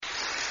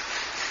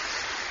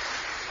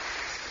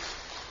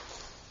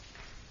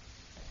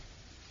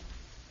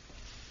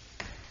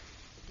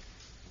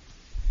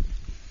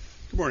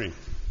morning.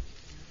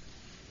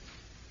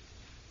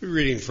 We're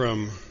reading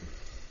from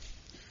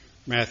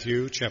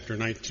Matthew chapter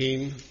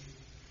 19,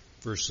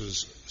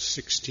 verses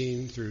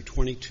 16 through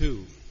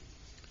 22.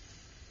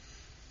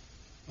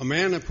 A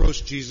man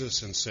approached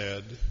Jesus and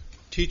said,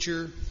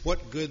 "Teacher,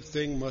 what good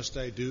thing must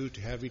I do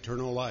to have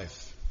eternal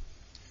life?"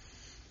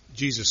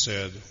 Jesus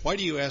said, "Why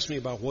do you ask me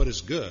about what is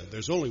good?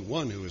 There's only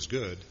one who is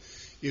good.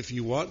 If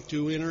you want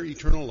to enter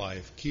eternal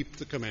life, keep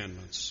the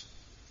commandments."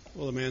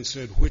 Well, the man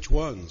said, "Which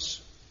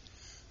ones?"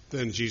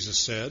 Then Jesus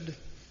said,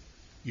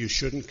 "You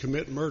shouldn't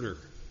commit murder.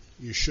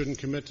 You shouldn't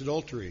commit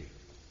adultery.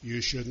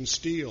 You shouldn't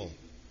steal.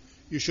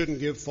 You shouldn't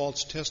give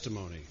false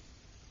testimony.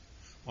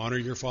 Honor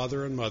your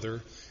father and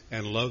mother,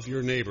 and love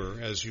your neighbor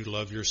as you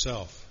love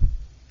yourself."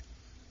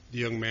 The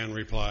young man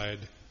replied,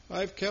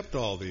 "I've kept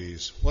all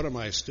these. What am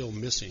I still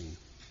missing?"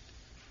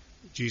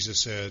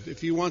 Jesus said,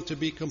 "If you want to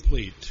be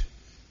complete,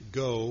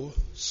 go,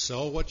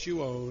 sell what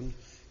you own,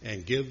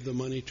 and give the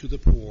money to the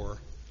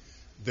poor.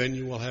 Then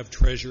you will have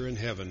treasure in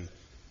heaven.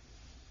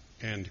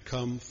 And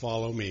come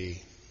follow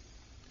me."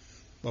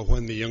 But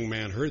when the young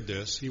man heard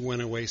this, he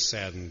went away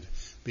saddened,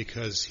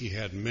 because he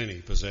had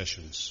many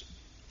possessions.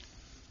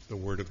 The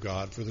word of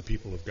God for the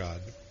people of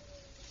God.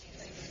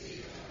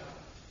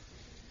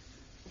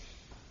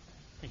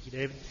 Thank you,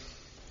 David.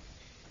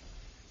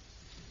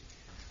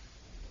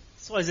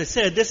 So as I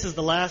said, this is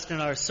the last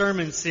in our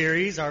sermon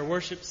series, our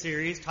worship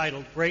series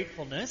titled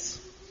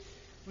Gratefulness.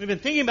 We've been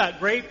thinking about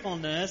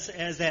gratefulness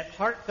as that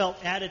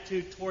heartfelt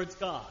attitude towards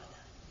God.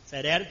 It's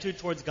that attitude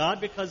towards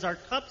God because our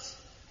cups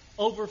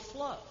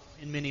overflow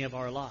in many of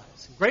our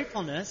lives.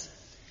 Gratefulness,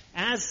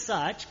 as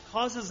such,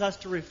 causes us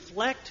to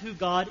reflect who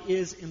God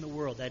is in the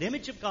world, that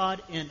image of God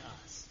in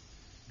us.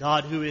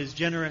 God who is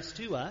generous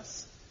to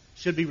us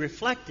should be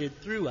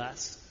reflected through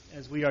us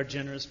as we are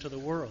generous to the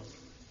world.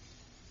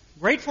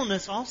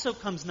 Gratefulness also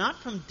comes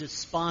not from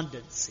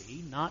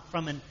despondency, not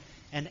from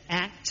an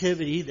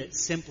activity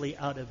that's simply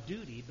out of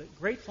duty, but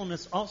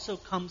gratefulness also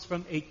comes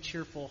from a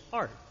cheerful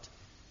heart,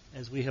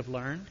 as we have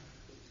learned.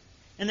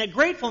 And that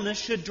gratefulness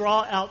should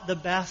draw out the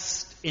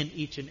best in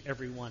each and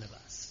every one of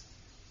us.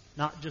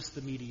 Not just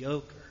the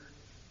mediocre,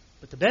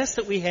 but the best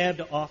that we have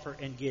to offer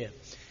and give.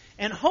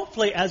 And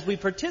hopefully, as we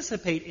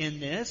participate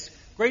in this,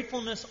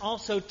 gratefulness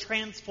also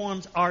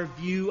transforms our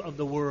view of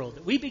the world.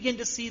 That we begin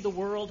to see the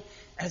world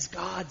as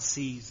God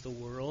sees the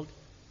world,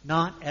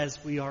 not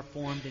as we are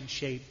formed and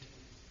shaped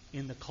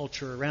in the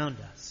culture around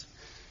us.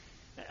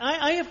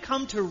 I have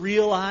come to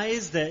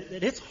realize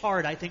that it's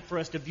hard, I think, for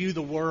us to view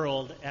the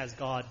world as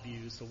God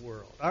views the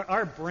world.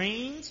 Our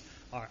brains,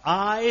 our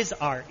eyes,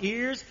 our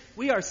ears,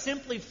 we are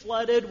simply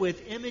flooded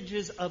with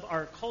images of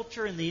our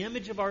culture, and the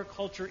image of our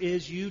culture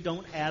is you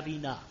don't have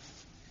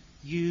enough.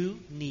 You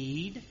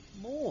need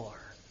more.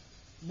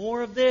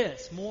 More of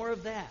this, more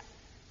of that.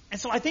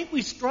 And so I think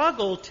we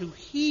struggle to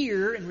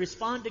hear and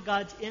respond to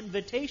God's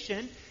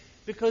invitation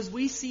because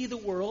we see the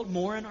world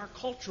more in our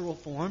cultural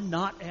form,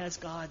 not as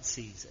God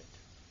sees it.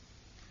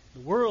 The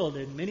world,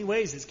 in many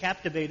ways, has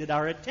captivated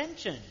our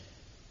attention.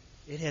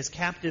 It has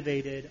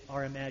captivated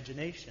our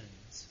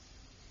imaginations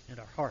and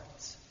our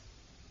hearts.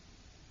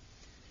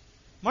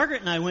 Margaret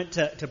and I went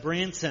to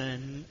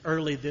Branson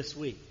early this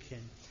week,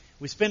 and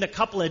we spent a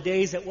couple of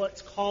days at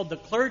what's called the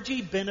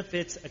Clergy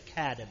Benefits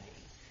Academy.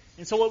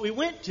 And so what we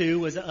went to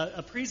was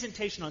a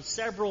presentation on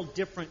several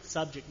different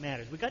subject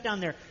matters. We got down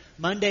there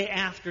Monday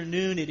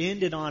afternoon. It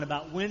ended on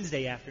about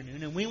Wednesday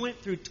afternoon. And we went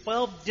through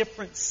 12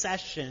 different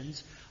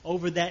sessions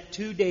over that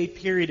 2-day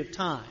period of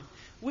time.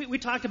 We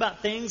talked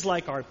about things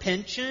like our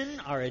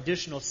pension, our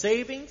additional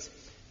savings.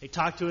 They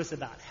talked to us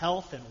about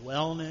health and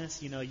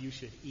wellness. You know, you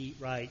should eat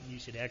right, you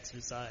should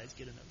exercise,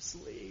 get enough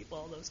sleep,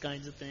 all those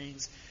kinds of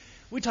things.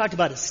 We talked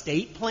about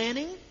estate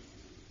planning,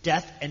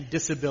 death and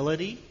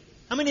disability.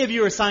 How many of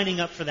you are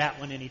signing up for that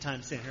one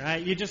anytime soon,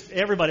 right?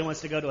 Everybody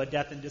wants to go to a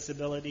death and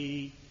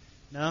disability.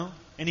 No?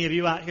 Any of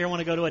you out here want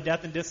to go to a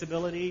death and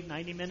disability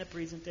 90-minute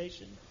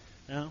presentation?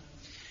 No?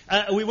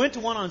 We went to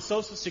one on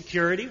Social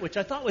Security, which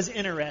I thought was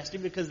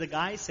interesting because the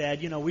guy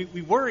said,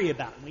 we worry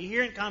about it. We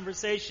hear in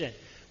conversation,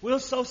 will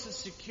Social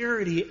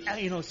Security,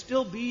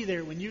 still be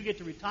there when you get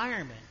to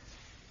retirement?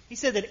 He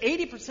said that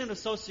 80% of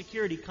Social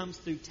Security comes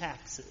through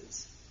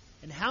taxes.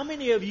 And how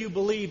many of you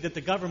believe that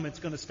the government's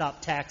going to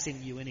stop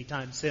taxing you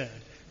anytime soon?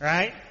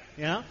 Right?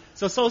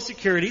 So Social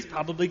Security is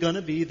probably going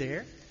to be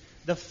there.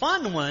 The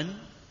fun one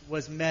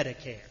was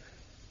Medicare.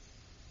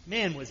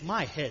 Man, was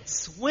my head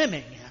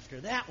swimming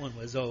after that one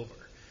was over.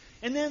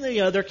 And then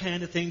the other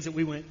kind of things that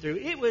we went through.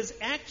 It was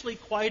actually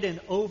quite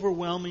an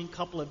overwhelming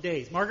couple of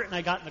days. Margaret and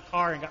I got in the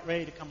car and got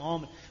ready to come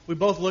home. And we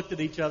both looked at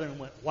each other and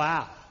went,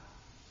 wow.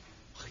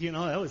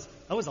 That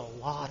was a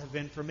lot of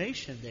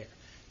information there.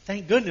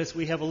 Thank goodness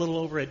we have a little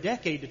over a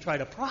decade to try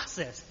to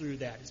process through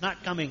that. It's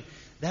not coming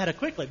that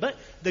quickly. But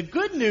the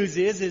good news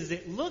is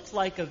it looks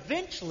like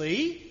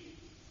eventually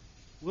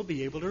we'll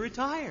be able to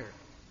retire.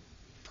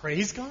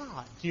 Praise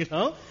God,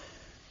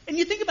 And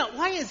you think about,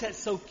 why is that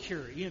so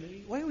curious?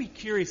 Why are we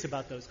curious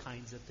about those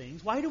kinds of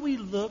things? Why do we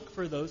look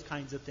for those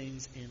kinds of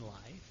things in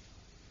life?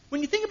 When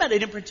you think about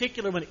it in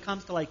particular, when it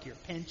comes to like your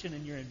pension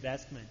and your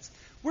investments,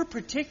 we're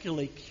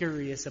particularly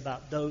curious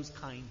about those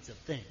kinds of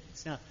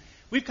things. Now,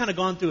 we've kind of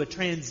gone through a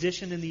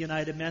transition in the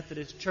United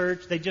Methodist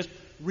Church. They just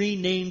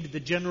renamed the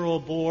General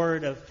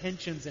Board of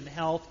Pensions and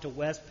Health to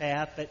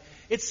Westpath, but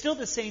it's still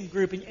the same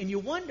group. And you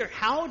wonder,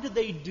 how do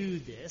they do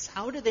this?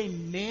 How do they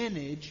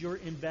manage your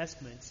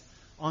investments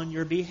on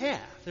your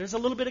behalf? There's a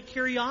little bit of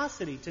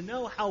curiosity to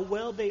know how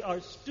well they are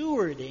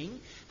stewarding,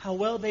 how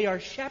well they are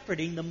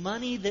shepherding the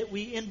money that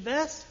we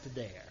invest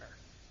there.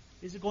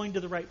 Is it going to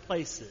the right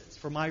places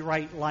for my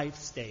right life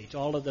stage?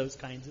 All of those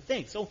kinds of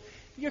things. So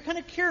you're kind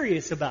of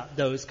curious about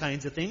those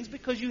kinds of things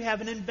because you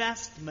have an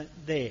investment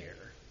there.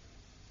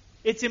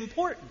 It's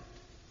important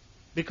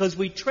because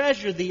we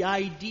treasure the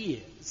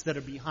ideas that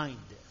are behind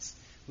this.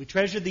 We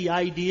treasure the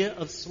idea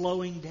of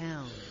slowing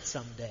down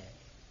someday.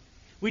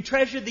 We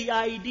treasure the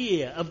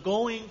idea of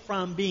going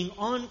from being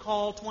on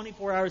call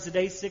 24 hours a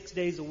day, 6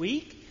 days a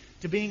week,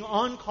 to being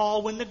on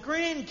call when the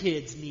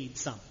grandkids need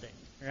something,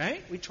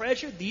 right? We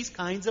treasure these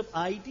kinds of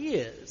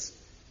ideas.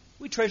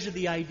 We treasure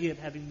the idea of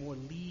having more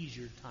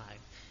leisure time.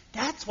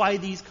 That's why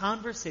these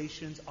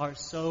conversations are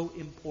so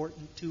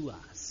important to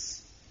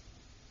us.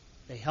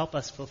 They help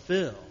us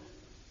fulfill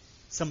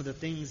some of the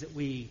things that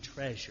we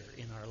treasure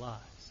in our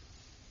lives.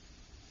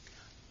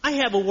 I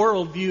have a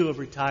worldview of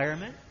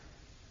retirement.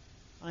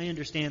 I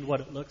understand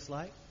what it looks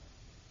like.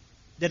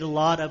 That a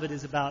lot of it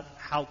is about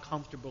how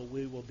comfortable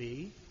we will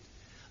be.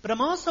 But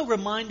I'm also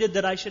reminded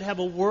that I should have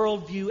a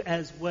worldview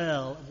as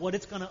well of what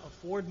it's going to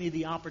afford me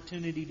the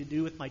opportunity to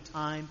do with my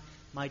time,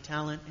 my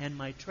talent, and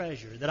my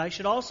treasure. That I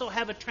should also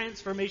have a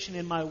transformation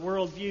in my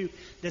worldview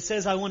that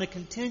says I want to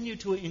continue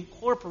to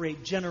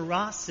incorporate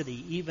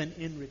generosity even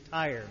in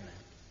retirement.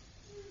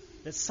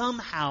 That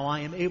somehow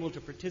I am able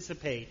to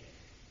participate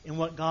in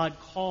what God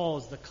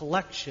calls the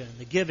collection,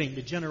 the giving,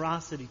 the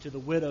generosity to the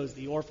widows,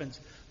 the orphans,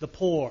 the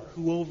poor,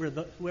 whoever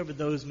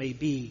those may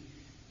be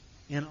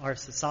in our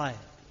society.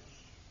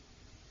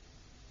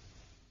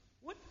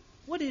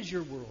 What is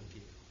your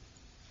worldview?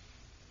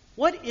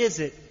 What is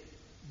it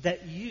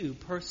that you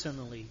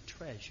personally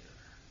treasure?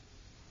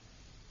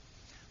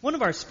 One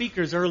of our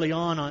speakers early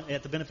on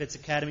at the Benefits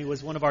Academy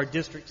was one of our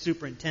district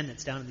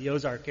superintendents down in the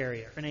Ozark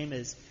area. Her name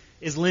is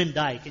Lynn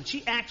Dyke, and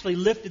she actually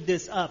lifted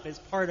this up as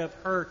part of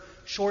her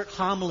short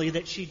homily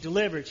that she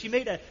delivered. She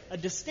made a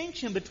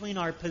distinction between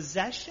our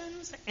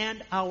possessions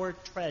and our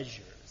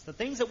treasures, the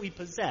things that we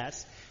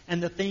possess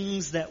and the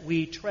things that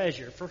we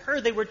treasure. For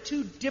her, they were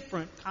two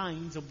different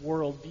kinds of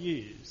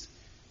worldviews.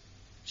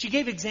 She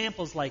gave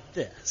examples like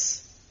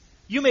this.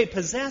 You may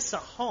possess a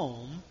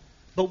home,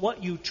 but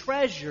what you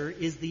treasure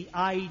is the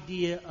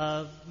idea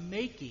of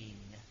making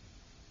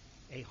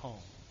a home.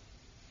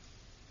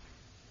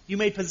 You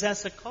may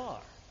possess a car,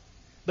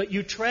 but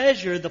you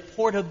treasure the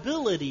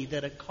portability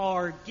that a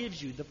car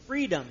gives you, the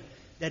freedom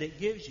that it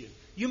gives you.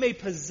 You may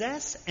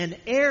possess an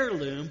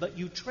heirloom, but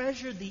you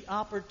treasure the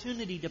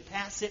opportunity to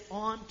pass it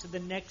on to the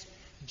next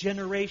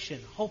generation,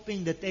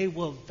 hoping that they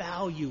will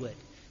value it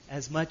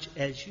as much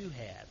as you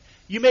have.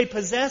 You may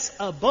possess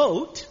a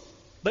boat,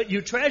 but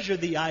you treasure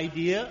the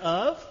idea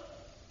of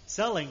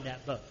selling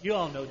that boat. You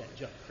all know that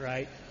joke,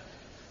 right?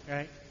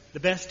 Right? The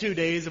best 2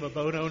 days of a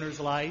boat owner's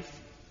life,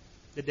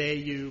 the day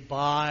you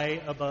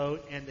buy a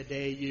boat and the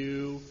day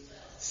you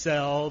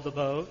sell the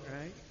boat,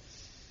 right?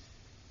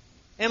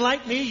 And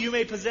like me, you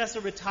may possess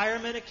a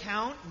retirement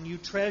account and you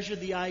treasure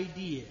the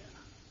idea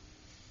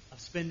of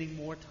spending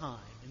more time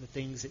in the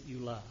things that you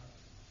love.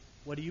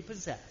 What do you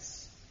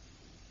possess?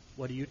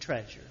 What do you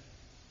treasure?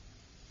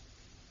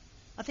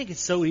 I think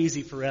it's so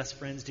easy for us,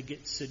 friends, to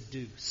get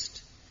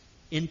seduced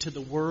into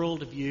the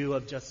worldview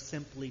of just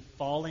simply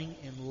falling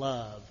in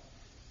love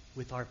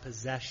with our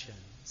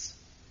possessions.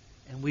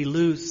 And we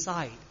lose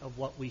sight of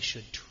what we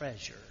should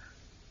treasure.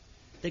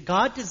 That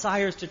God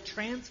desires to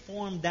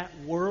transform that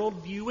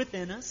worldview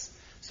within us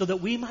so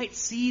that we might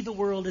see the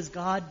world as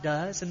God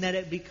does and that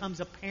it becomes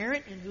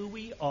apparent in who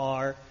we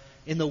are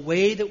in the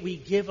way that we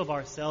give of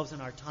ourselves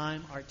and our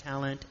time, our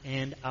talent,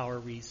 and our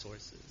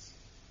resources.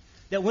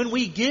 That when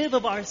we give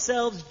of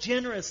ourselves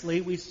generously,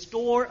 we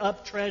store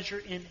up treasure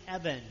in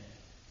heaven.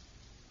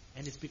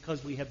 And it's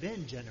because we have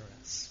been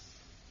generous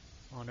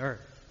on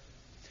earth.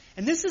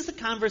 And this is the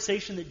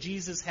conversation that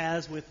Jesus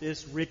has with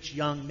this rich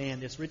young man,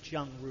 this rich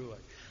young ruler.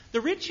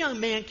 The rich young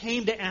man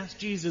came to ask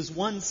Jesus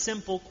one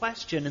simple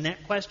question, and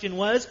that question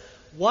was,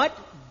 what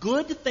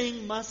good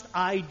thing must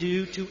I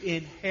do to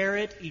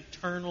inherit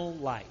eternal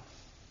life?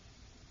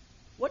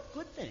 What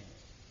good thing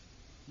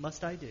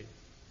must I do?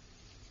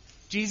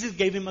 Jesus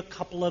gave him a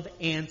couple of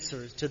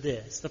answers to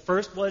this. The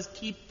first was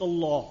keep the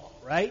law,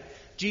 right?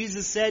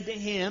 Jesus said to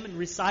him and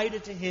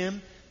recited to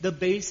him the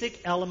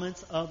basic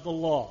elements of the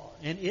law.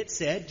 And it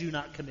said, do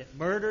not commit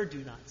murder, do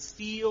not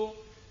steal,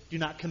 do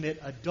not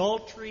commit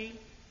adultery,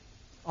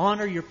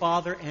 honor your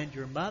father and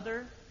your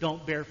mother,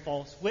 don't bear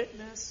false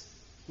witness,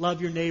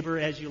 love your neighbor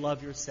as you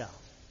love yourself.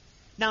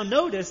 Now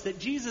notice that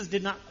Jesus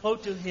did not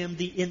quote to him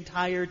the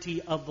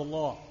entirety of the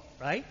law,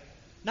 right?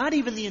 Not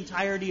even the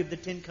entirety of the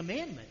 10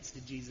 Commandments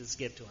did Jesus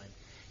give to him.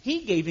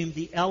 He gave him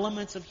the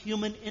elements of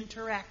human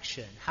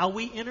interaction, how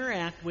we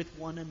interact with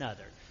one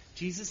another.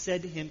 Jesus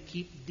said to him,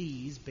 keep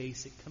these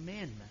basic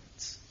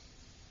commandments.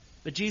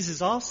 But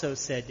Jesus also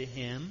said to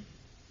him,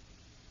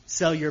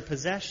 sell your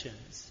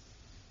possessions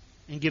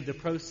and give the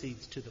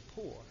proceeds to the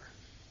poor.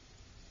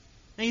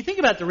 Now you think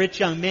about the rich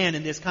young man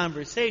in this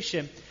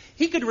conversation.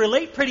 He could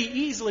relate pretty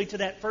easily to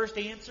that first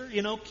answer.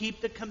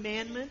 Keep the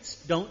commandments.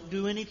 Don't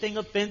do anything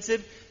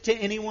offensive to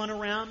anyone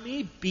around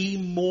me. Be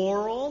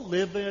moral.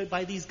 Live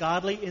by these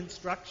godly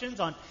instructions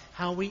on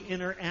how we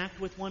interact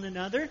with one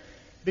another.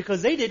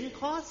 Because they didn't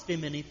cost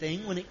him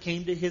anything when it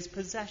came to his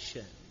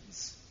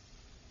possessions,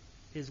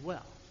 his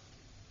wealth.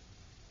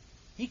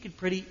 He could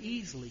pretty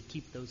easily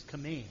keep those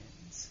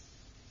commands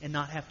and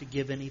not have to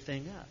give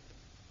anything up.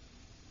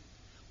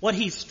 What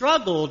he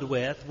struggled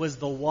with was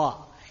the why.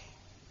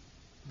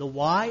 The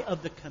why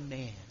of the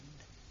command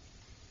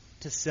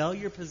to sell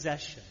your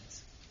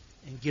possessions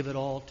and give it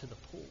all to the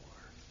poor.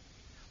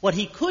 What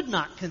he could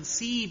not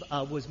conceive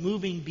of was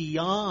moving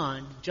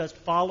beyond just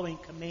following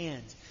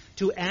commands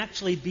to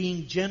actually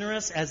being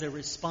generous as a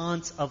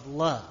response of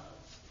love.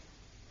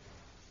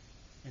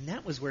 And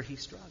that was where he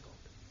struggled.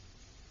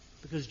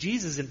 Because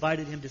Jesus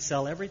invited him to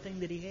sell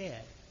everything that he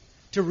had,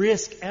 to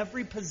risk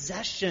every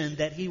possession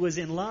that he was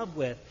in love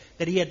with,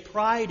 that he had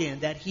pride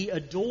in, that he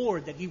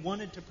adored, that he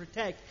wanted to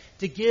protect,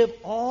 to give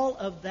all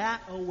of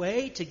that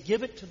away, to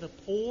give it to the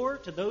poor,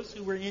 to those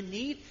who were in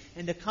need,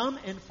 and to come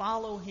and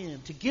follow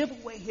him, to give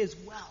away his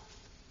wealth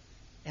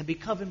and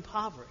become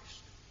impoverished,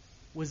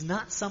 was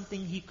not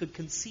something he could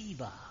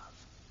conceive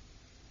of.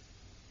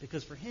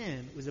 Because for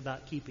him, it was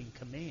about keeping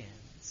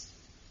commands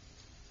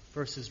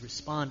versus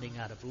responding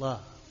out of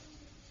love.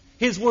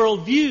 His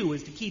worldview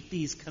was to keep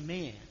these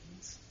commands.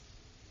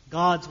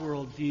 God's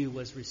worldview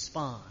was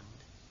respond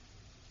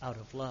out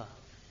of love.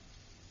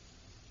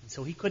 And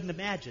so he couldn't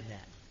imagine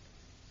that.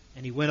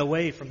 And he went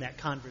away from that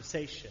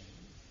conversation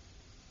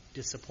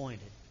disappointed.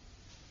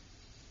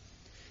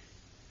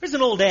 There's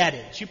an old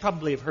adage. You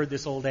probably have heard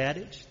this old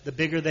adage. The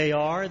bigger they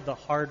are, the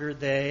harder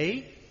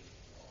they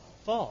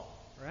fall.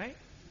 Right?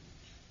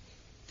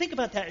 Think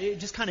about that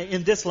just kind of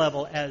in this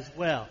level as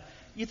well.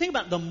 You think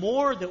about the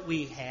more that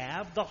we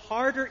have, the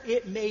harder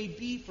it may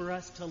be for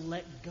us to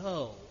let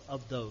go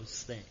of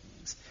those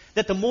things.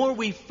 That the more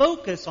we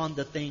focus on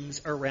the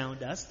things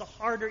around us, the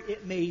harder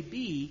it may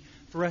be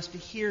for us to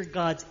hear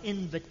God's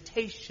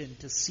invitation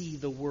to see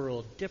the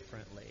world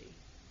differently.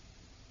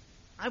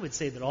 I would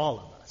say that all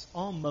of us,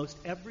 almost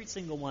every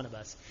single one of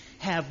us,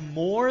 have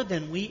more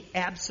than we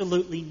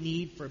absolutely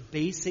need for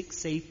basic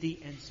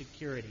safety and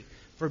security,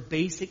 for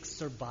basic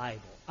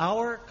survival.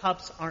 Our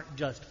cups aren't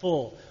just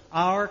full.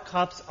 Our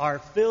cups are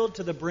filled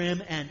to the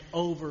brim and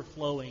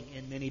overflowing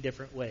in many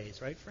different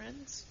ways. Right,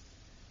 friends?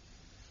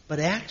 But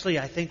actually,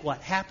 I think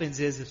what happens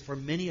is for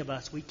many of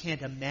us, we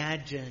can't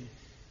imagine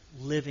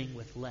living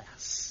with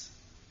less.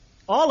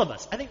 All of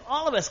us. I think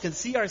all of us can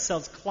see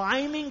ourselves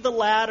climbing the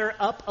ladder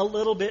up a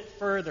little bit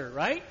further,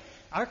 right?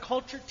 Our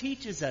culture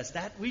teaches us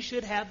that we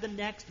should have the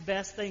next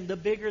best thing, the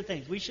bigger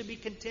things. We should be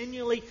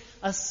continually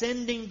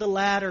ascending the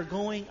ladder,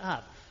 going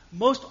up.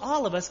 Most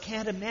all of us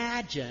can't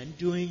imagine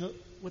doing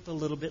with a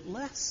little bit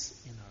less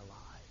in our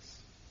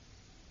lives.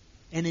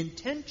 And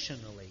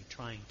intentionally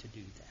trying to do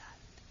that.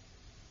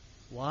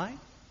 Why?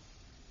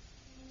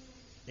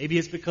 Maybe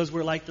it's because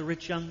we're like the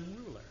rich young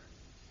ruler.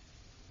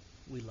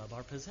 We love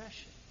our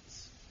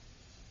possessions.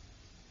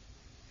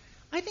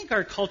 I think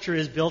our culture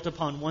is built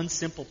upon one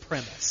simple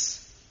premise.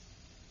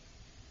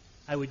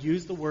 I would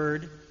use the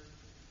word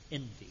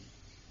envy.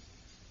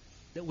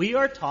 That we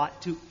are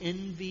taught to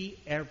envy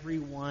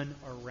everyone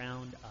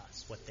around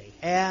us. What they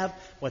have,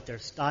 what their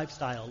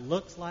lifestyle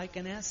looks like.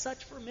 And as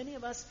such, for many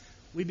of us,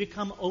 we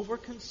become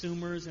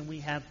over-consumers and we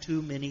have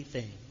too many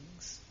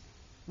things.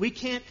 We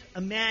can't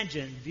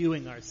imagine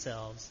viewing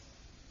ourselves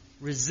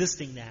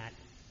resisting that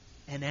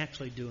and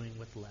actually doing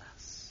with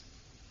less.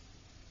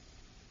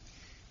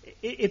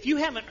 If you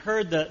haven't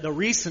heard the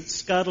recent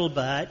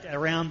scuttlebutt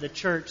around the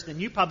church, then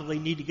you probably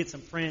need to get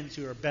some friends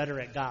who are better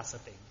at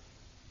gossiping.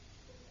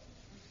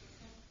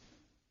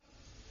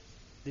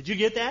 Did you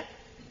get that?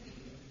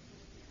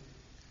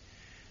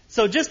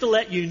 So just to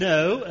let you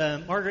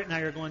know, Margaret and I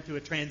are going through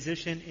a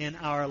transition in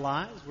our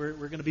lives. We're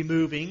going to be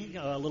moving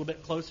a little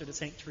bit closer to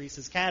St.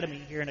 Teresa's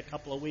Academy here in a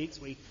couple of weeks.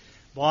 We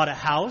bought a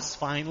house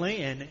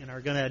finally and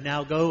are going to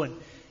now go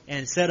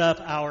and set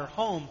up our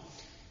home.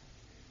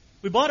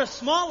 We bought a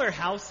smaller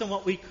house than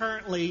what we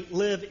currently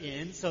live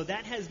in, so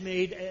that has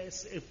made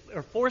us,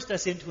 or forced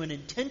us into an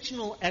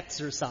intentional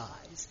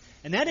exercise.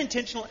 And that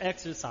intentional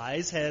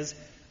exercise has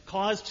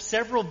caused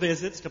several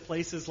visits to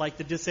places like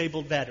the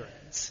Disabled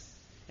Veterans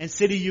and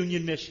City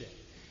Union Mission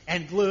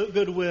and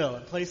Goodwill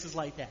and places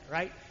like that,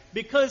 right?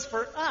 Because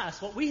for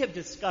us, what we have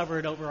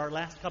discovered over our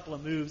last couple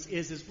of moves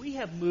is we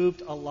have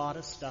moved a lot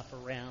of stuff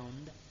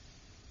around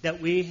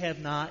that we have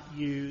not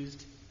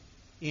used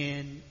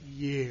in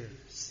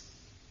years.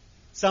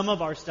 Some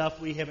of our stuff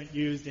we haven't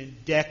used in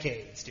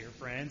decades, dear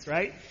friends,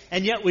 right?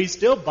 And yet we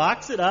still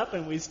box it up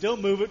and we still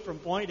move it from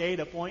point A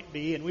to point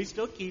B and we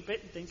still keep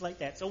it and things like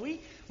that. So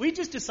we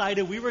just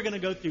decided we were going to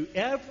go through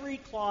every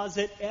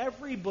closet,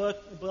 every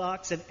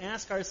box and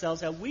ask ourselves,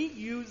 have we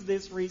used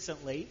this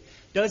recently?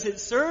 Does it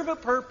serve a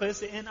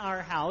purpose in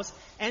our house?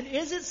 And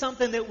is it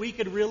something that we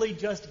could really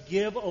just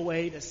give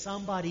away to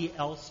somebody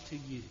else to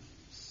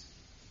use?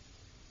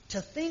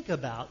 To think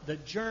about the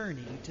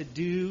journey to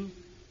do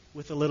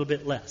with a little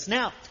bit less.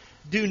 Now,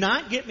 do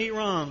not get me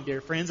wrong,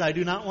 dear friends. I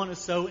do not want to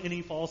sow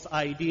any false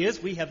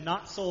ideas. We have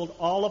not sold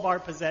all of our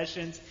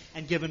possessions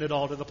and given it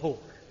all to the poor.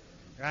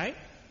 Right?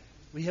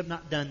 We have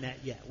not done that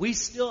yet. We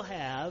still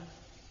have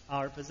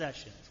our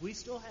possessions. We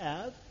still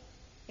have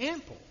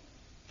ample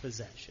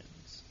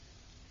possessions.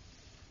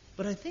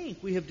 But I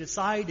think we have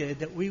decided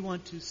that we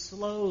want to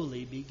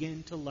slowly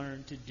begin to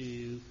learn to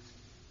do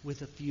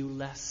with a few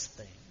less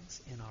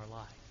things in our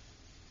life.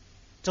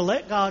 To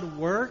let God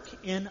work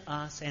in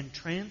us and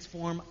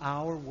transform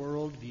our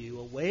worldview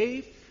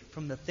away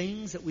from the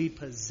things that we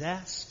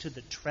possess to the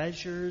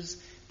treasures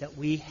that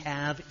we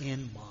have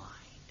in mind.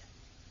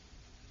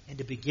 And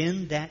to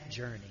begin that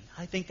journey.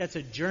 I think that's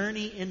a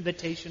journey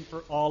invitation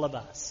for all of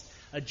us.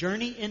 A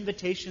journey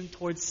invitation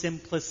towards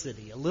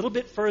simplicity. A little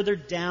bit further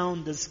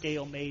down the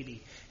scale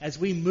maybe. As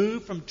we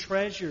move from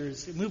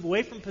treasures, move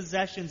away from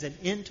possessions and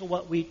into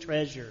what we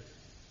treasure.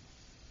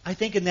 I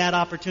think in that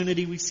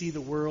opportunity we see the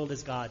world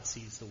as God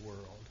sees the world.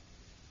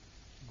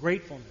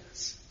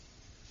 Gratefulness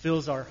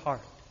fills our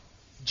heart.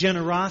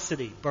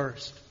 Generosity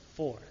bursts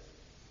forth.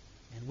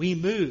 And we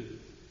move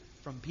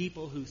from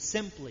people who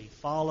simply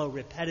follow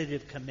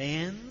repetitive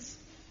commands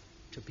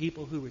to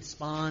people who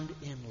respond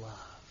in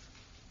love.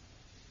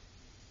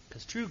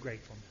 Because true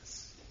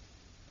gratefulness,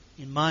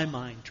 in my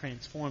mind,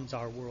 transforms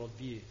our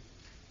worldview.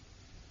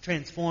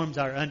 Transforms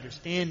our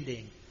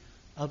understanding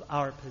of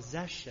our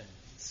possessions.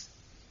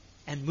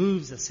 And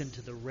moves us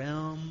into the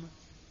realm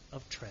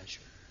of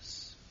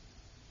treasures.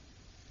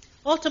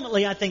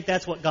 Ultimately, I think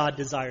that's what God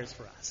desires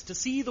for us. To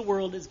see the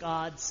world as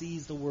God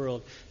sees the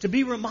world. To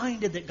be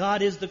reminded that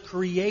God is the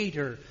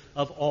creator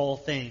of all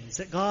things.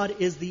 That God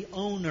is the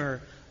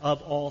owner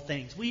of all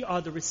things. We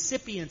are the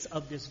recipients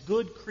of this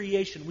good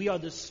creation. We are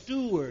the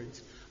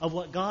stewards of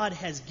what God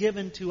has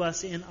given to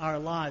us in our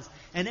lives.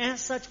 And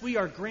as such, we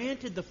are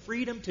granted the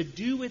freedom to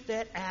do with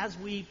that as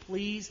we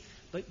please.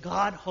 But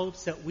God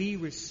hopes that we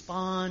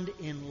respond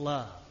in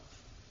love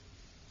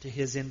to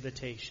His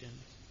invitation.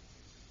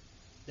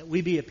 That we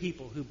be a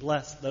people who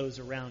bless those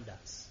around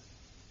us.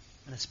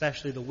 And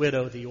especially the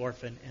widow, the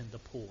orphan, and the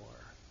poor.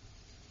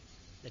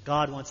 That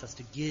God wants us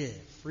to give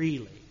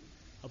freely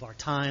of our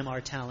time, our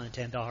talent,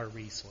 and our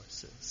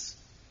resources.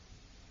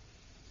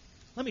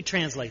 Let me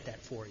translate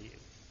that for you.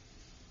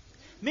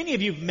 Many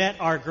of you have met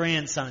our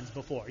grandsons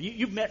before.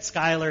 You've met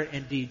Skylar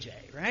and DJ,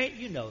 right?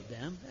 You know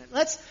them.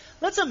 Let's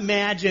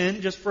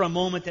imagine just for a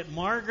moment that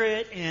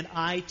Margaret and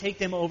I take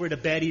them over to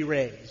Betty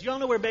Ray's. You all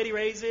know where Betty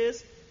Ray's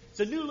is?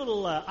 It's a new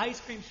little ice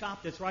cream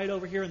shop that's right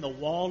over here in the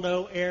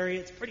Waldo area.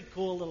 It's a pretty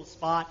cool little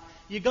spot.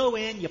 You go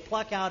in, you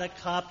pluck out a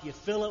cup, you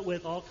fill it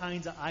with all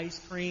kinds of ice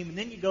cream, and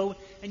then you go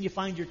and you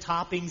find your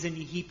toppings and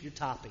you heap your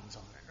toppings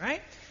on it,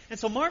 right? And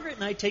so Margaret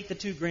and I take the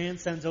two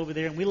grandsons over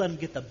there and we let them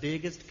get the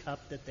biggest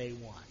cup that they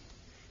want.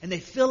 And they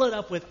fill it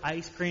up with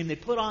ice cream. They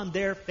put on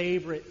their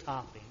favorite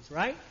toppings,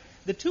 right?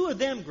 The two of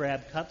them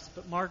grab cups,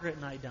 but Margaret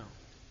and I don't.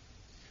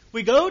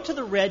 We go to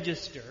the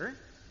register,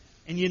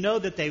 and you know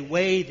that they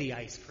weigh the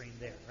ice cream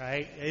there,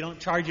 right? They don't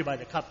charge you by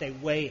the cup. They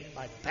weigh it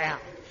by the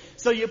pound.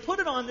 So you put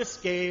it on the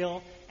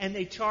scale, and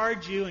they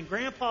charge you, and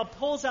Grandpa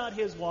pulls out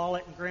his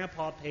wallet, and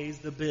Grandpa pays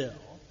the bill.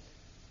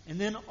 And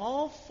then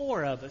all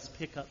four of us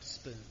pick up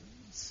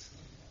spoons,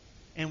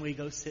 and we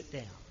go sit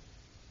down.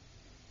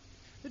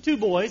 The two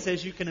boys,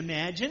 as you can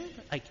imagine,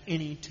 like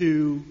any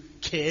two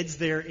kids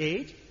their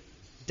age,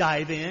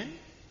 dive in.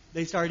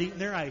 They start eating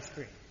their ice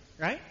cream,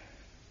 right?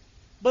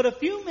 But a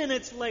few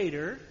minutes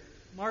later,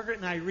 Margaret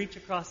and I reach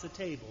across the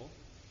table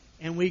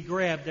and we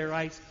grab their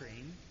ice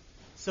cream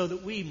so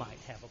that we might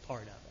have a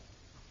part of it.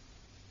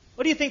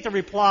 What do you think the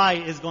reply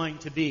is going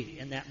to be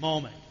in that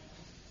moment?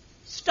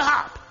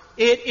 Stop!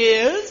 It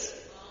is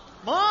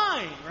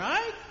mine,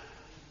 right?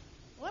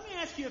 Let me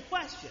ask you a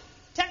question,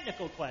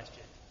 technical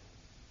question.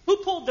 Who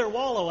pulled their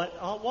wallet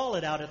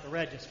out at the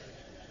register?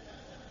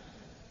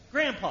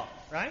 Grandpa,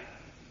 right?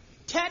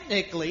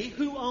 Technically,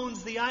 who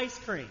owns the ice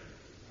cream?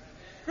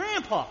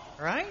 Grandpa,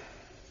 right?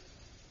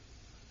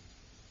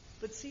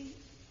 But see,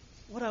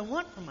 what I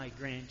want from my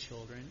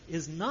grandchildren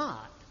is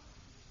not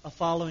a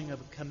following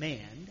of a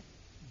command,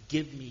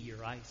 give me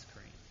your ice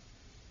cream.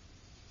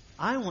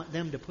 I want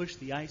them to push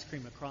the ice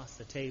cream across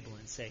the table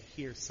and say,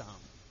 here's some.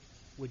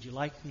 Would you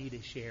like me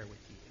to share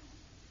with you?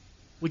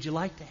 Would you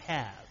like to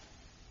have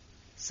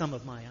some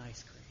of my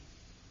ice cream?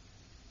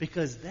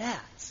 Because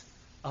that's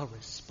a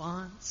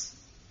response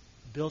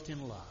built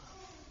in love.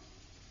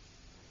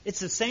 It's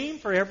the same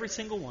for every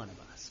single one of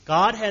us.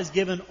 God has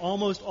given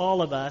almost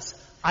all of us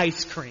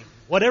ice cream,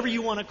 whatever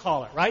you want to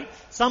call it, right?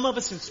 Some of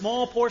us in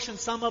small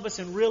portions, some of us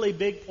in really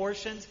big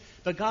portions.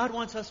 But God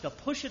wants us to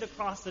push it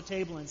across the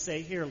table and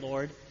say, here,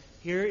 Lord,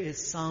 here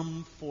is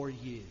some for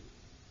you.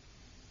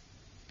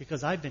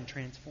 Because I've been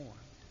transformed.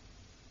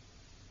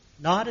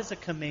 Not as a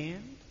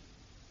command,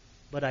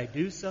 but I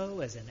do so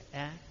as an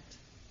act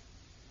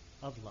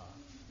of love.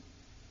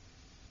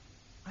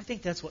 I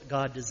think that's what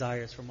God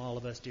desires from all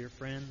of us, dear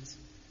friends.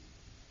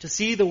 To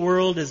see the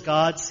world as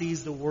God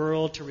sees the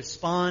world, to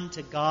respond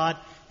to God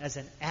as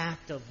an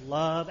act of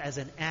love, as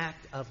an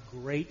act of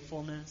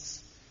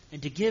gratefulness,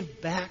 and to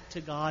give back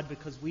to God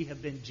because we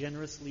have been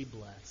generously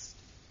blessed.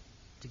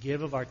 To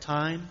give of our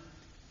time,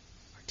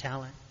 our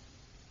talent,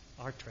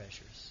 our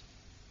treasures.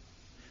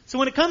 So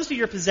when it comes to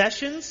your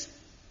possessions,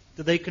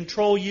 do they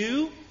control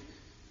you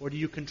or do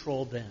you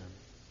control them?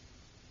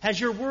 Has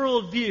your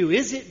worldview,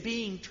 is it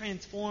being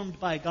transformed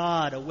by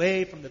God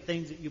away from the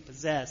things that you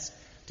possess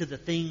to the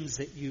things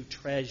that you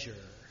treasure?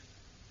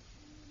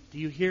 Do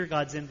you hear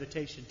God's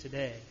invitation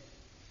today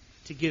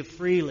to give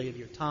freely of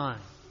your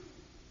time,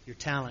 your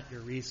talent,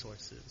 your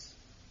resources?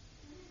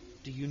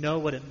 Do you know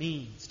what it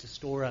means to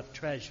store up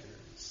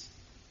treasures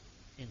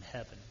in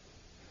heaven?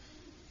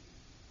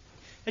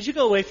 As you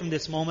go away from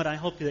this moment, I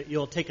hope that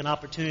you'll take an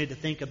opportunity to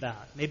think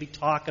about, maybe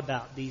talk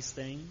about these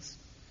things.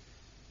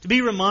 To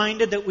be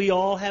reminded that we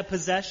all have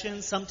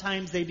possessions.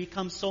 Sometimes they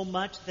become so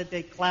much that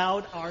they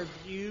cloud our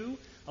view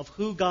of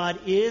who God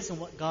is and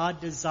what God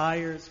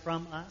desires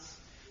from us.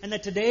 And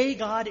that today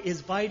God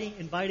is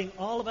inviting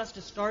all of us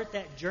to start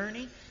that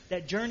journey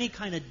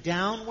kind of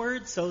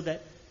downward so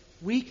that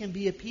we can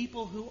be a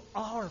people who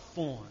are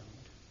formed,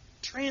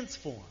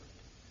 transformed,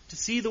 to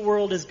see the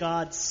world as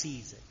God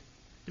sees it.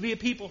 To be a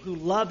people who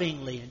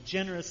lovingly and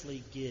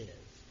generously give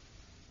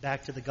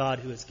back to the God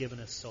who has given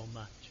us so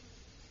much.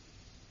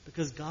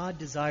 Because God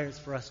desires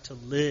for us to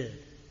live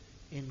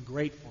in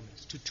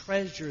gratefulness, to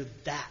treasure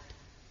that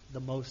the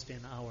most in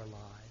our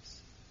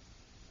lives.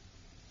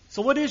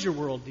 So what is your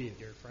worldview,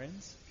 dear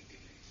friends?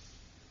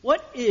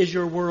 What is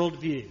your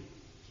worldview?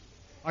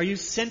 Are you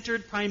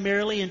centered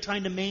primarily in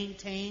trying to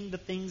maintain the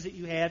things that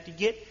you have to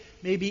get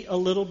maybe a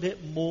little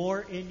bit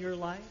more in your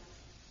life?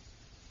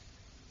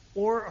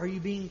 Or are you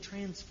being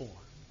transformed?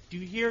 Do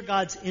you hear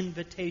God's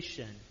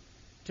invitation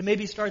to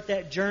maybe start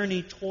that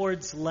journey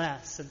towards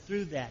less, and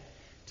through that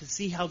to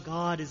see how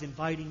God is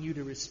inviting you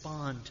to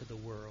respond to the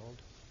world?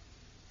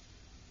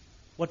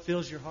 What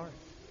fills your heart?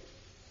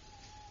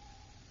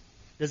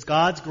 Does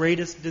God's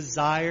greatest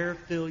desire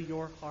fill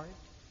your heart?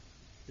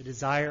 The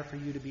desire for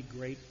you to be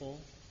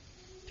grateful,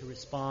 to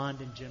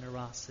respond in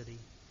generosity,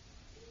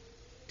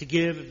 to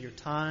give of your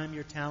time,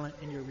 your talent,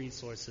 and your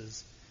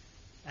resources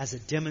as a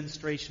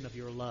demonstration of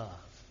your love,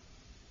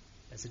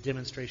 as a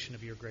demonstration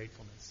of your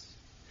gratefulness.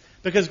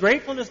 Because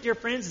gratefulness, dear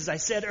friends, as I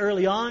said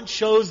early on,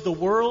 shows the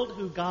world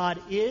who God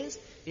is.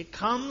 It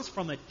comes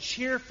from a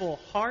cheerful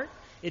heart.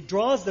 It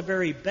draws the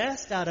very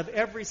best out of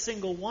every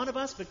single one of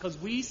us because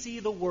we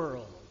see the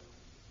world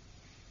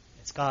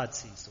as God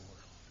sees the world.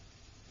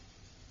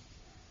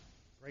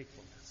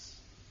 Gratefulness.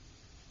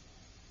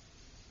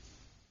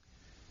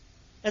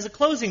 As a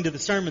closing to the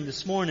sermon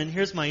this morning,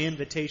 here's my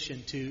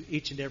invitation to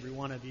each and every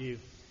one of you.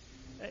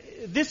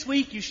 This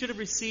week you should have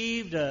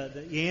received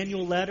the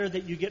annual letter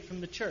that you get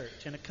from the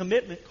church and a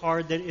commitment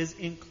card that is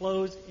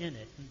enclosed in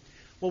it. And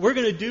what we're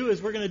going to do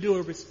is we're going to do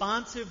a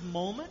responsive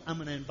moment. I'm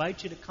going to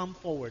invite you to come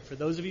forward. For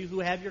those of you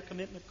who have your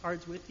commitment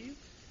cards with you,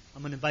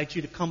 I'm going to invite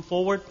you to come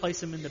forward,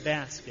 place them in the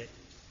basket.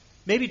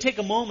 Maybe take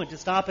a moment to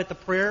stop at the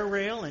prayer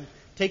rail and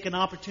take an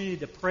opportunity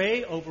to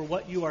pray over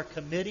what you are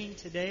committing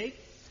today.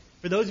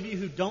 For those of you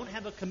who don't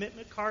have a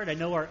commitment card, I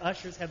know our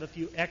ushers have a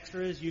few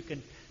extras. You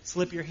can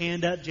slip your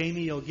hand up.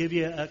 Jamie will give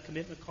you a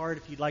commitment card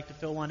if you'd like to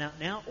fill one out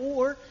now.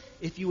 Or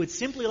if you would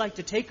simply like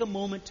to take a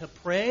moment to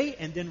pray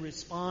and then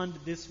respond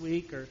this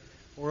week or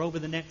over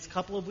the next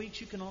couple of weeks,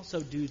 you can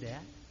also do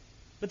that.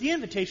 But the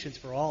invitation is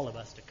for all of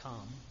us to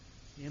come.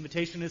 The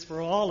invitation is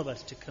for all of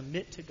us to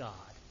commit to God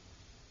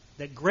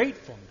that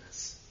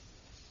gratefulness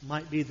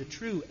might be the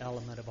true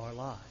element of our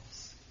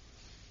lives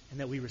and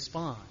that we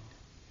respond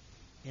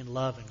in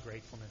love and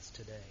gratefulness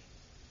today.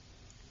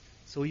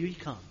 So will you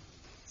come?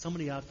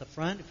 Somebody out the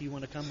front, if you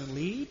want to come and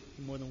lead,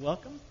 you're more than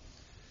welcome.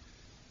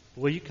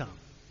 But will you come?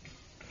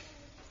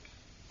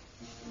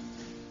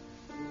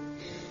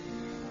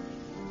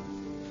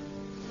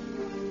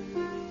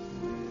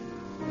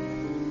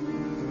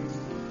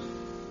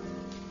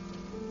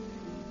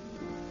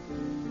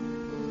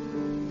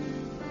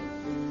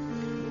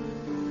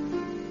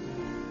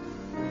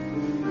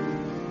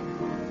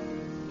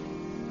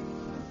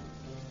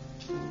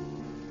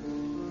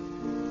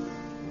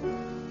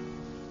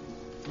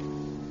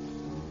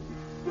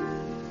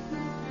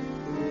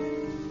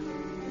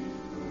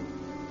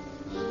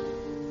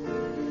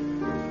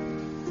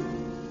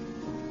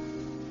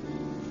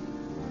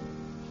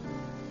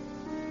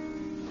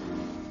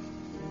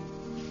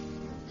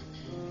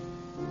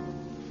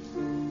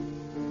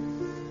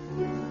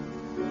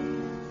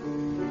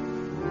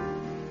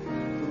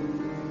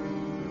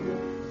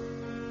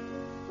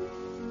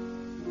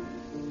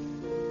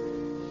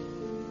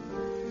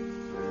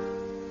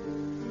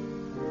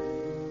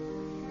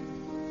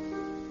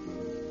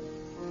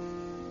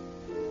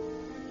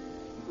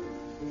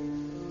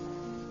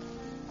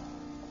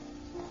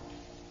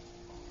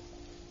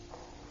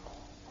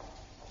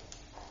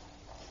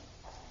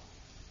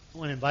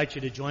 want to invite you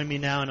to join me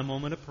now in a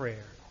moment of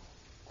prayer.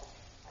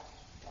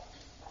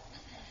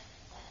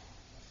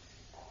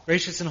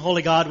 Gracious and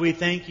holy God, we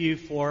thank you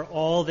for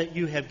all that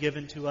you have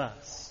given to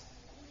us,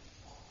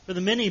 for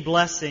the many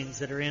blessings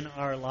that are in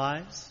our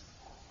lives,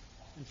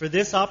 and for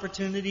this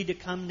opportunity to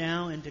come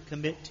now and to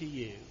commit to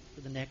you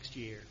for the next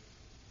year,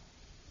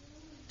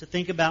 to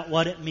think about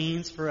what it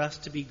means for us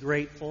to be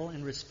grateful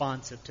and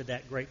responsive to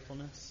that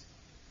gratefulness,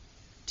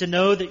 to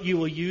know that you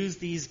will use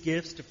these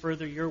gifts to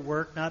further your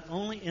work not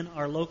only in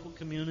our local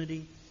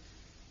community,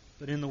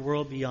 but in the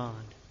world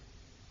beyond.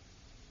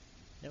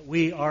 That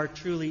we are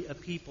truly a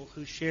people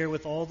who share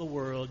with all the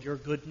world your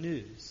good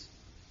news,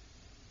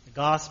 the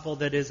gospel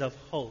that is of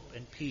hope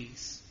and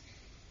peace,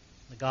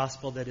 the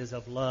gospel that is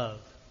of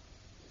love.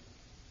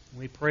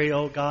 We pray,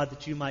 O God,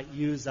 that you might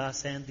use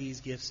us and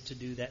these gifts to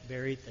do that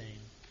very thing,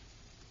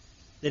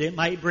 that it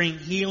might bring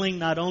healing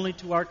not only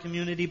to our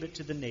community but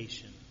to the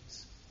nations,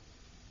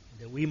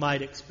 that we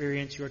might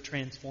experience your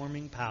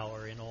transforming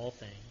power in all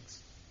things.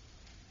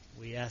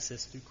 We ask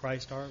this through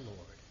Christ our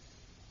Lord.